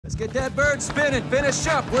Let's get that bird spinning. Finish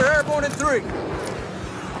up. We're airborne in 3.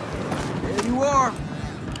 There you are.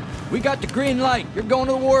 We got the green light. You're going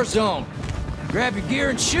to the war zone. Grab your gear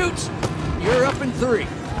and shoot. You're up in 3.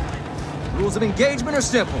 Rules of engagement are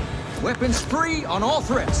simple. Weapons free on all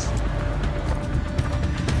threats.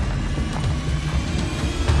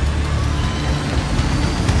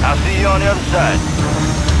 I'll see you on the other side.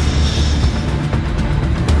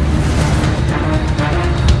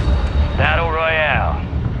 Battle Royale.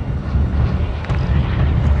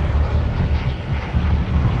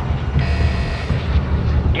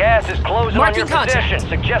 Gas is closing on your position.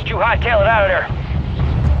 Suggest you hightail it out of there.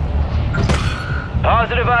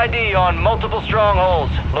 Positive ID on multiple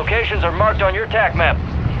strongholds. Locations are marked on your TAC map.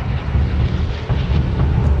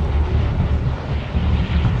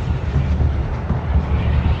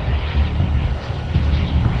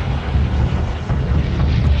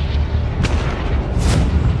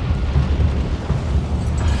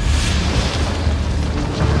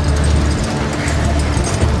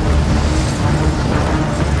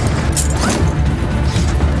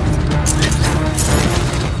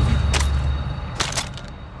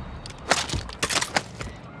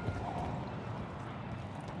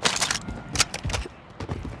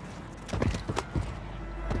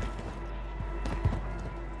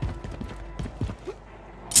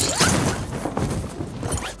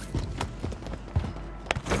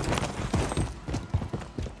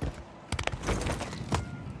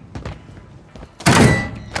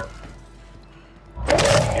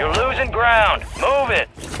 You're losing ground. Move it.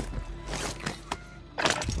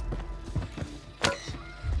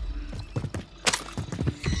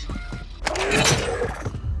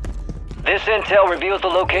 This intel reveals the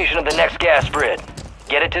location of the next gas spread.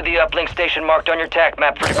 Get it to the uplink station marked on your TAC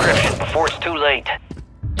map for decryption before it's too late.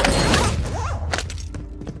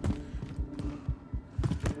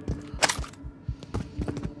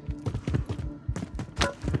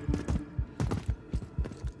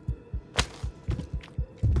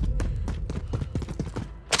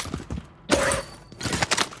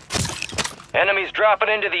 Enemies dropping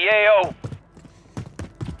into the AO.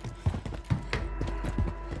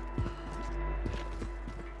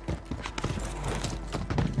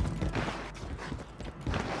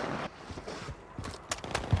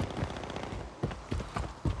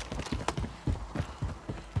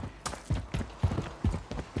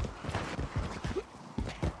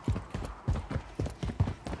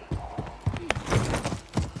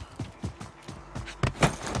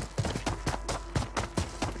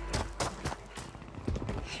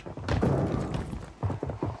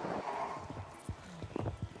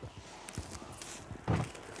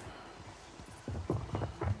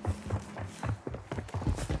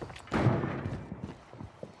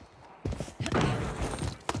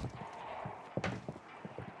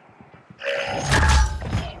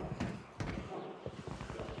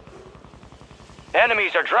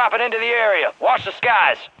 Enemies are dropping into the area. Watch the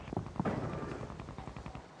skies.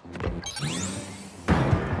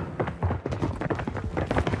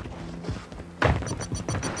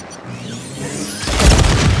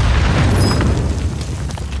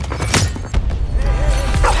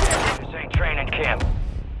 This ain't training camp.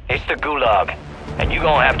 It's the Gulag. And you're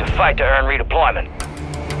gonna have to fight to earn redeployment.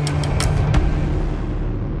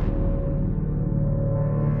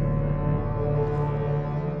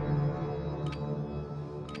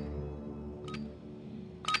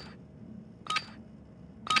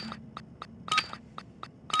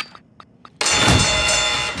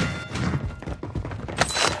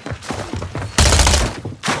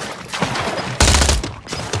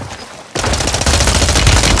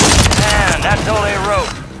 That's all they wrote.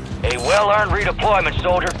 A well-earned redeployment,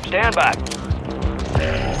 soldier. Stand by.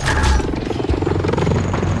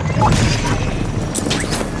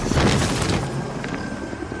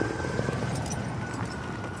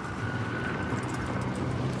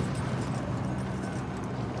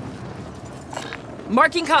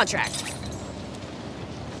 Marking contract.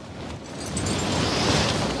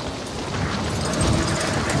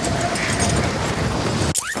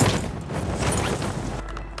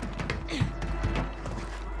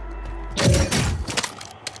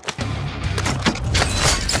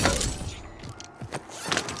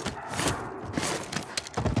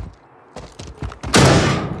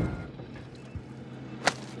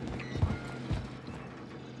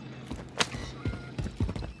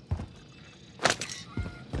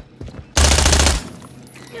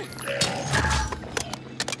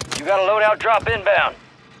 You got a loadout drop inbound.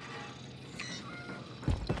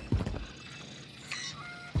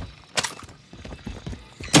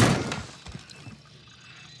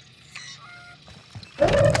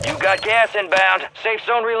 You got Got gas inbound. Safe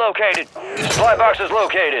zone relocated. Supply box is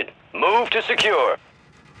located. Move to secure.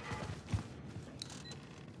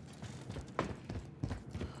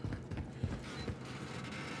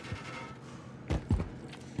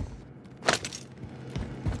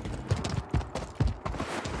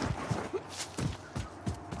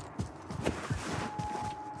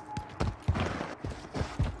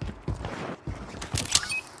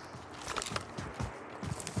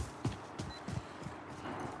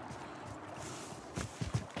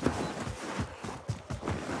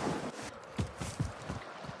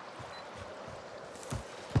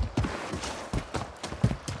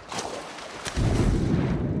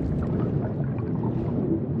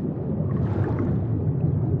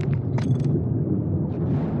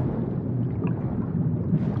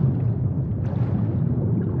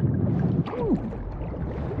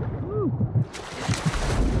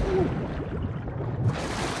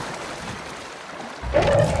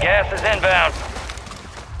 Gas is inbound.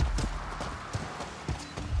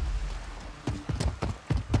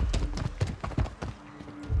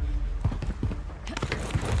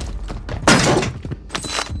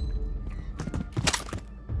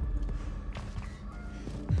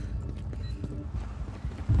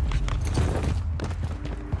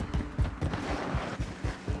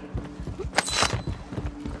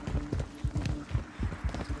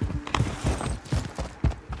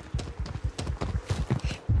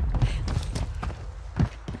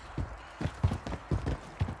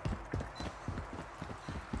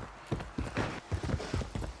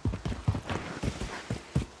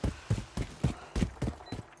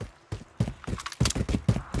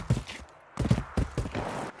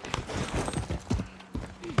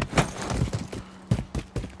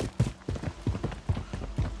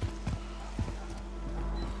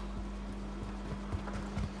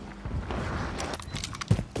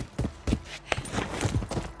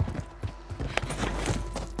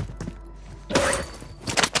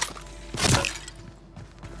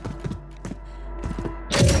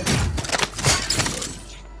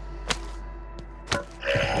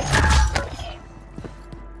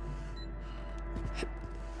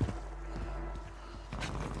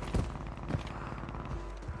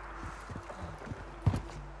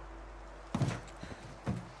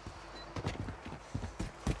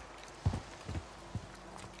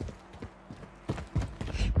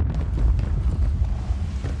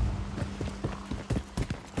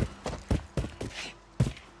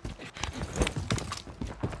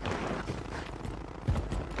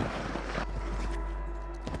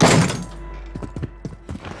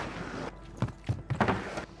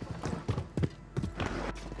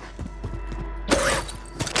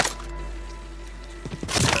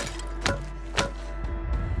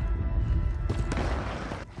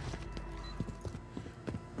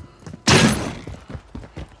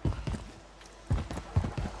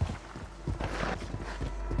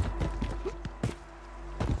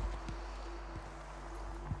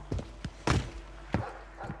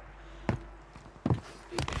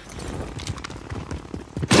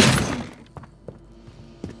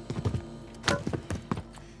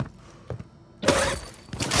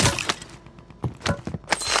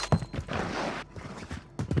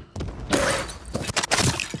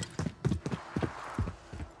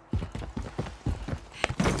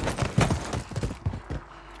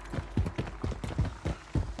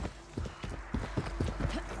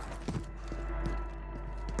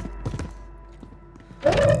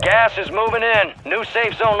 Gas is moving in. New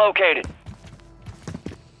safe zone located.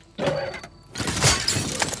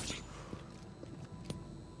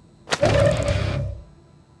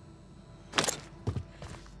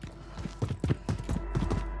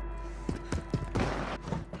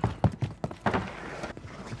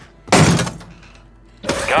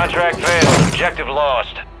 Contract failed. Objective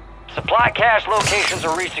lost. Supply cache locations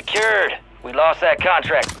are resecured. We lost that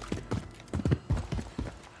contract.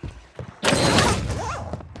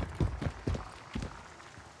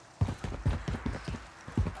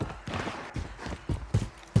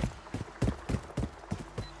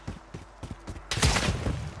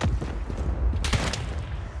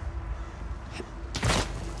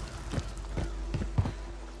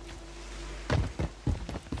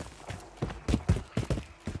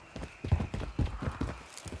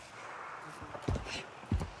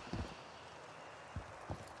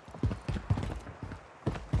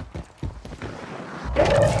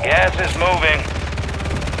 Gas is moving.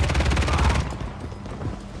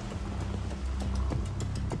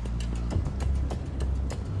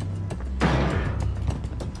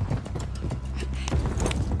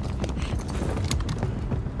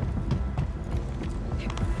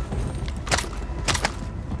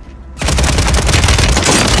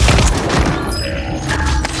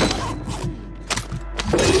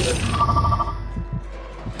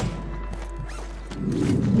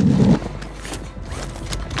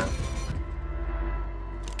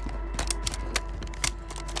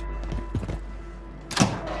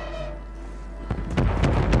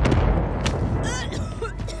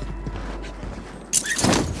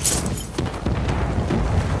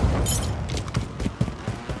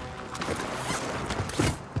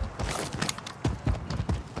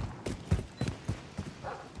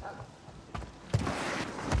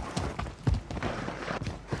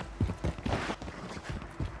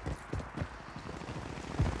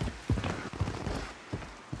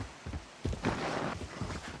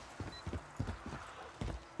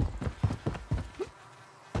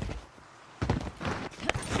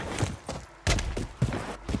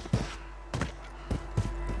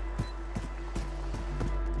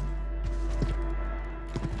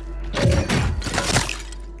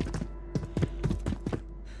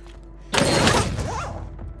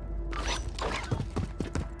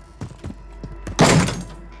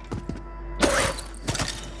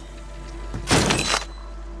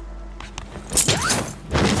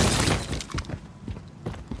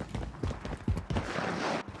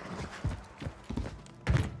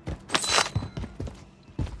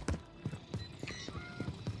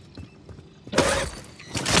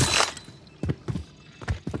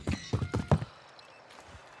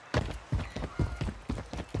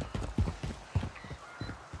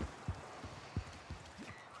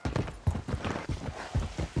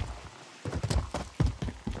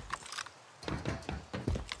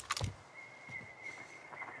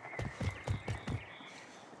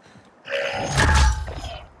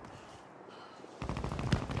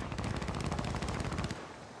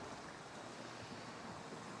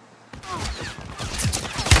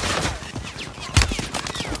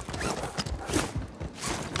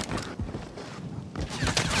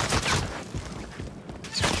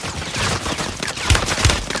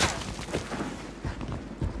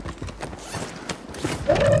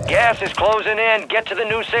 Gas is closing in. Get to the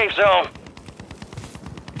new safe zone.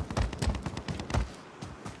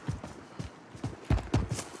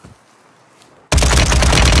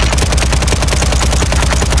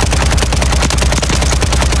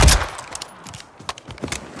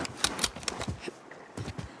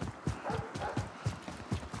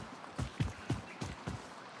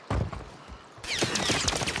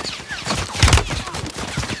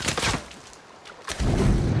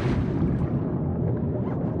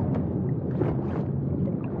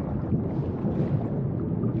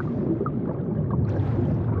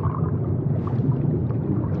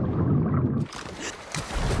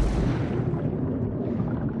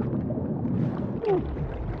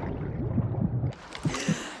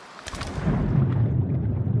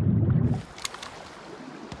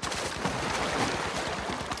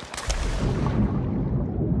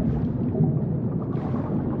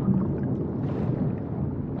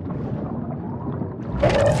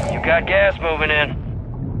 You got gas moving in.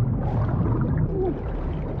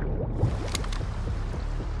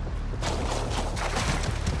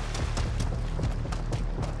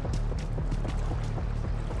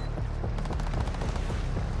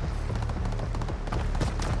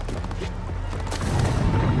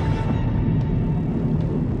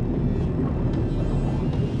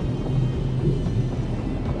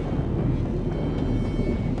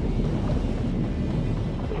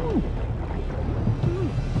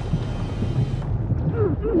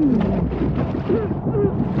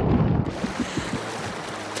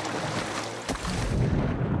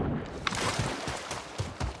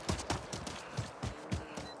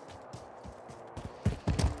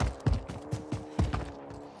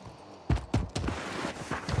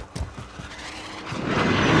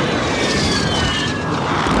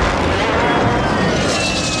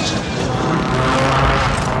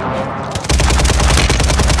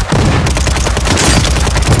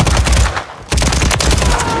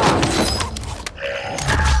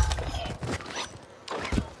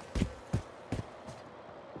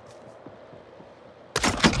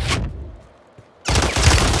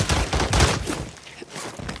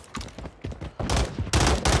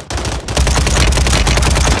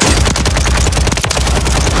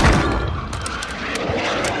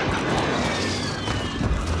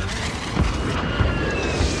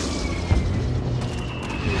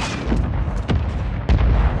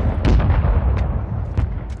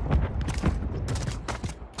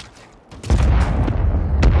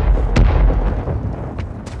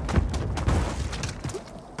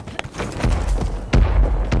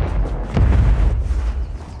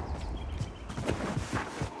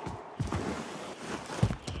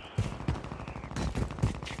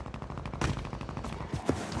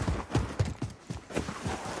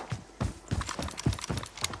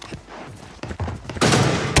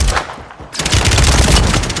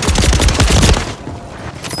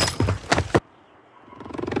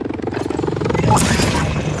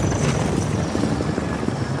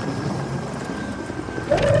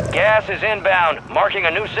 Gas is inbound, marking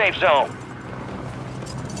a new safe zone.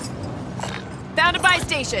 Found a buy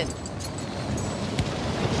station.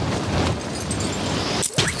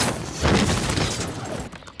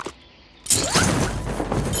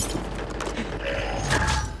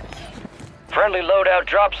 Friendly loadout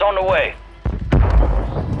drops on the way.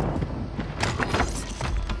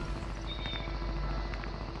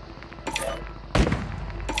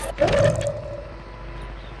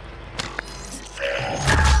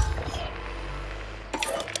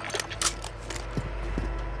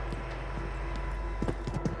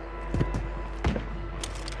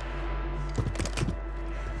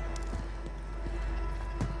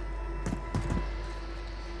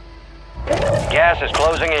 Gas is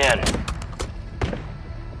closing in.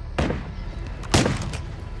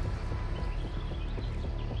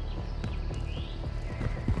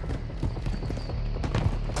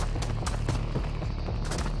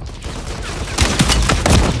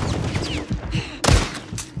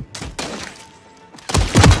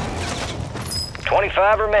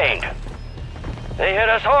 $25 remained. They hit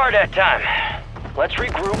us hard that time. Let's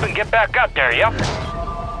regroup and get back out there, yep?